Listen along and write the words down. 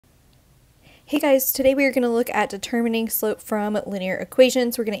Hey guys, today we are going to look at determining slope from linear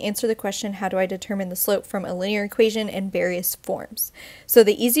equations. We're going to answer the question, how do I determine the slope from a linear equation in various forms? So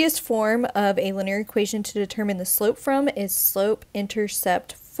the easiest form of a linear equation to determine the slope from is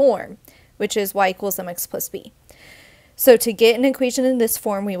slope-intercept form, which is y equals mx plus b. So to get an equation in this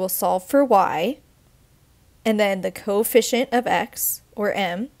form, we will solve for y, and then the coefficient of x, or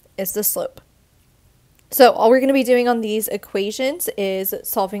m, is the slope. So all we're going to be doing on these equations is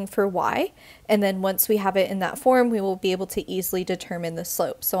solving for y, and then once we have it in that form, we will be able to easily determine the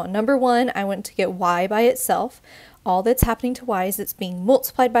slope. So on number 1, I want to get y by itself. All that's happening to y is it's being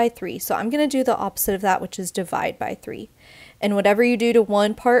multiplied by 3, so I'm going to do the opposite of that, which is divide by 3. And whatever you do to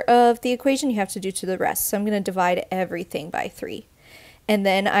one part of the equation, you have to do to the rest. So I'm going to divide everything by 3. And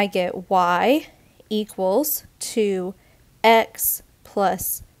then I get y equals 2x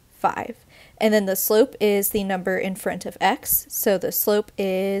plus 5. And then the slope is the number in front of x, so the slope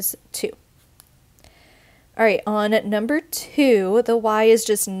is 2. All right, on number 2, the y is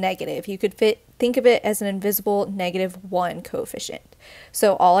just negative. You could think of it as an invisible -1 coefficient.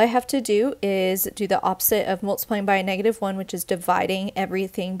 So all I have to do is do the opposite of multiplying by a -1, which is dividing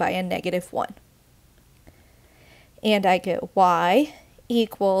everything by a -1. And I get y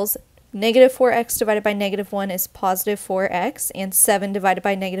equals -4x divided by -1 is positive 4x, and 7 divided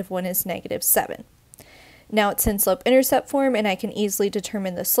by -1 is -7. Now it's in slope-intercept form, and I can easily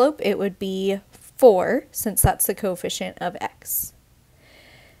determine the slope. It would be 4, since that's the coefficient of x.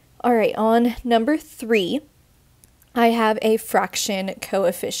 All right, on number 3, I have a fraction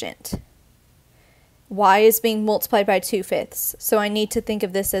coefficient. Y is being multiplied by 2/5, so I need to think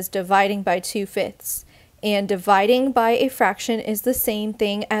of this as dividing by 2/5. And dividing by a fraction is the same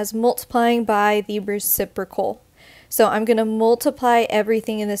thing as multiplying by the reciprocal. So I'm going to multiply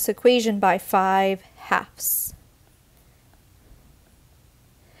everything in this equation by 5/2.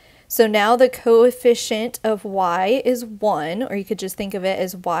 So now the coefficient of y is 1, or you could just think of it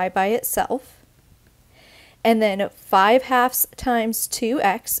as y by itself. And then 5/2 times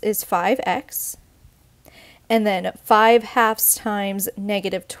 2x is 5x. And then 5/2 times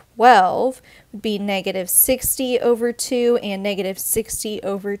 -12 would be -60 over 2, and -60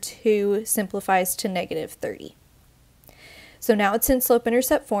 over 2 simplifies to -30. So now it's in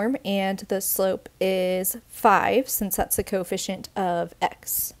slope-intercept form, and the slope is 5, since that's the coefficient of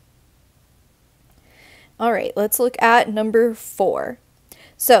x. All right, let's look at number 4.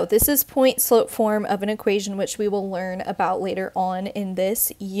 So this is point-slope form of an equation, which we will learn about later on in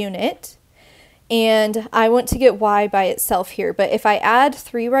this unit. And I want to get y by itself here, but if I add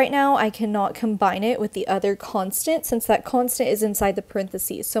 3 right now, I cannot combine it with the other constant, since that constant is inside the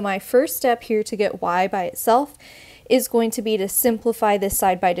parentheses. So my first step here to get y by itself is going to be to simplify this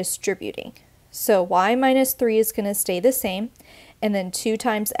side by distributing. So y minus 3 is going to stay the same, and then 2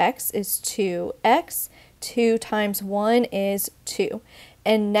 times x is 2x, 2 times 1 is 2.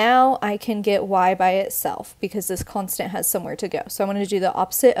 And now I can get y by itself because this constant has somewhere to go. So I'm going to do the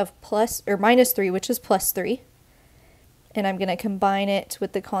opposite of minus 3, which is plus 3. And I'm going to combine it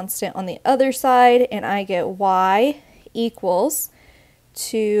with the constant on the other side, and I get y equals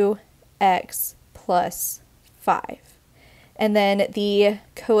 2x plus 5. And then the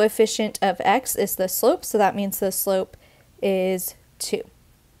coefficient of x is the slope, so that means the slope is 2.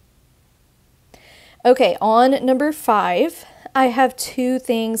 Okay, on number 5, I have 2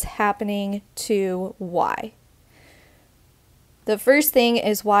 things happening to y. The first thing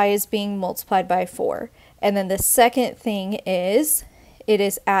is y is being multiplied by 4. And then the second thing is it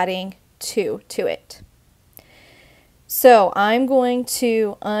is adding 2 to it. So I'm going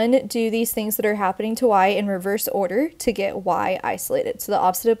to undo these things that are happening to y in reverse order to get y isolated. So the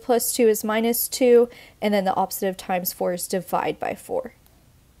opposite of plus 2 is minus 2, and then the opposite of times 4 is divide by 4.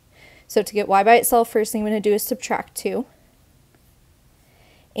 So to get y by itself, first thing I'm going to do is subtract 2.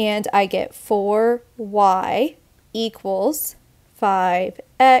 And I get 4y equals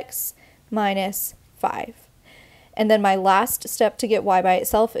 5x minus 5. And then my last step to get y by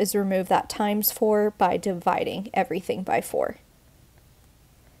itself is remove that times 4 by dividing everything by 4.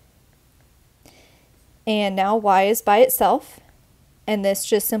 And now y is by itself, and this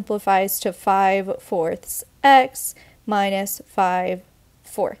just simplifies to 5/4 x minus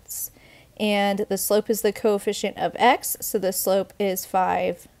 5/4. And the slope is the coefficient of x, so the slope is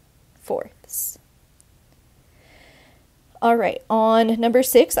 5/4. All right, on number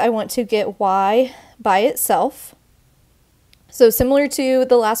 6, I want to get y by itself. So similar to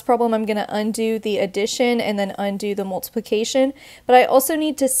the last problem, I'm going to undo the addition and then undo the multiplication, but I also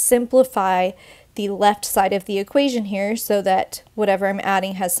need to simplify the left side of the equation here so that whatever I'm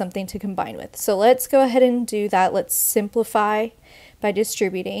adding has something to combine with. So let's go ahead and do that. Let's simplify by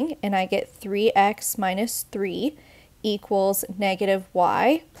distributing, and I get 3x minus 3 equals negative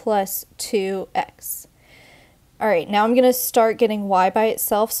y plus 2x. All right, now I'm going to start getting y by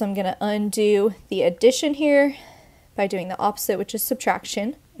itself, so I'm going to undo the addition here by doing the opposite, which is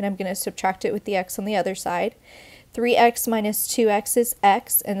subtraction, and I'm going to subtract it with the x on the other side. 3x minus 2x is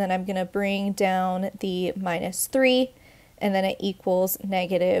x, and then I'm going to bring down the minus 3, and then it equals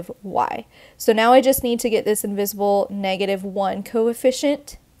negative y. So now I just need to get this invisible negative 1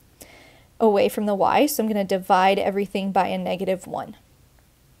 coefficient away from the y, so I'm going to divide everything by a negative 1.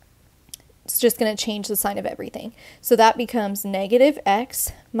 It's just going to change the sign of everything. So that becomes negative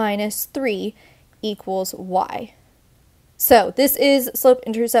x minus 3 equals y. So this is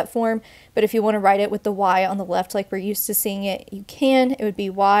slope-intercept form, but if you want to write it with the y on the left like we're used to seeing it, you can. It would be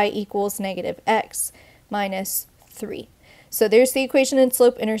y equals negative x minus 3. So there's the equation in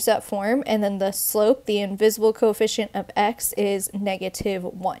slope-intercept form, and then the slope, the invisible coefficient of x, is negative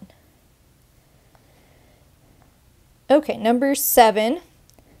 1. Okay, number 7,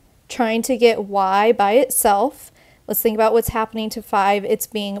 trying to get y by itself. Let's think about what's happening to 5. It's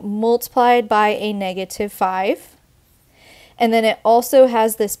being multiplied by a negative 5. And then it also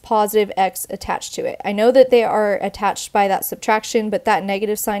has this positive x attached to it. I know that they are attached by that subtraction, but that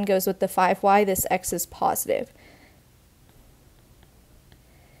negative sign goes with the 5y. This x is positive.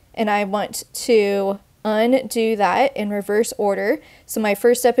 And I want to undo that in reverse order. So my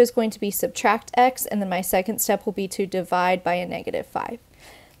first step is going to be subtract x, and then my second step will be to divide by a negative 5.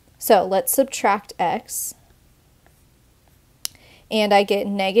 So let's subtract x. And I get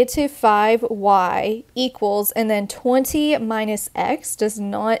negative 5y equals, and then 20 minus x does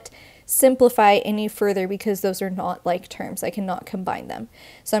not simplify any further because those are not like terms. I cannot combine them.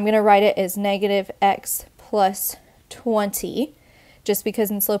 So I'm going to write it as negative x plus 20, just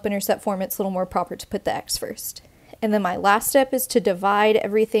because in slope-intercept form it's a little more proper to put the x first. And then my last step is to divide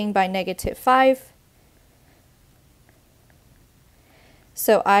everything by negative 5.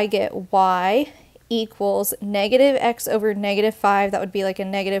 So I get y equals negative x over negative 5. That would be like a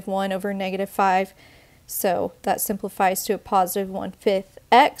negative 1 over negative 5. So that simplifies to a positive 1/5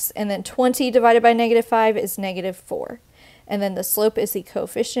 x. And then 20 divided by negative 5 is negative 4. And then the slope is the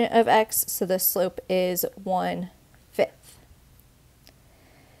coefficient of x, so the slope is 1/5.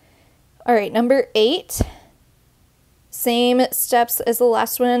 All right, number 8. Same steps as the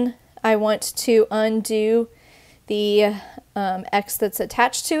last one. I want to undo the x that's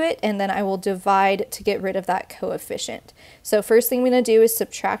attached to it, and then I will divide to get rid of that coefficient. So first thing I'm going to do is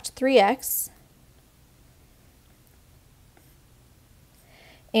subtract 3x,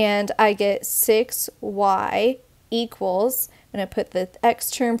 and I get 6y equals, I'm going to put the x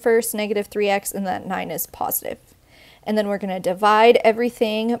term first, negative 3x, and that 9 is positive. And then we're going to divide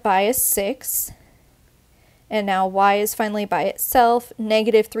everything by a 6, and now y is finally by itself.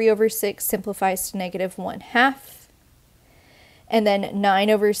 Negative 3 over 6 simplifies to negative 1/2. And then 9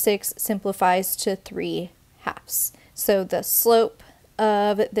 over 6 simplifies to 3/2. So the slope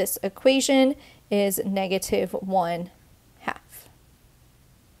of this equation is negative 1/2.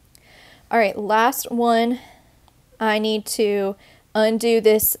 All right, last one. I need to undo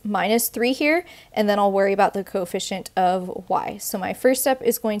this minus 3 here, and then I'll worry about the coefficient of y. So my first step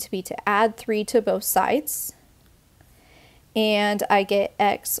is going to be to add 3 to both sides. And I get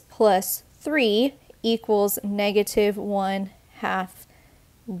x plus 3 equals negative 1/2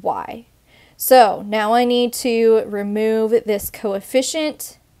 y. So now I need to remove this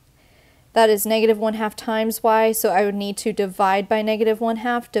coefficient. That is negative 1/2 times y, so I would need to divide by negative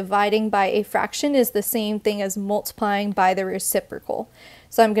 1/2. Dividing by a fraction is the same thing as multiplying by the reciprocal.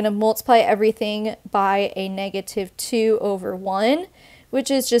 So I'm going to multiply everything by a negative 2 over 1,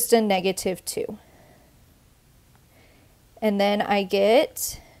 which is just a negative 2. And then I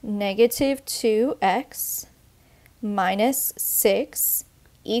get negative 2x minus 6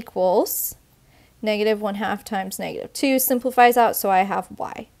 equals negative 1/2 times negative 2. Simplifies out, so I have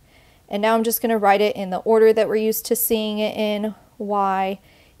y. And now I'm just going to write it in the order that we're used to seeing it in. Y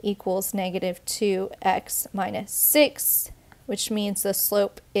equals negative 2x minus 6, which means the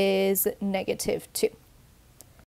slope is negative 2.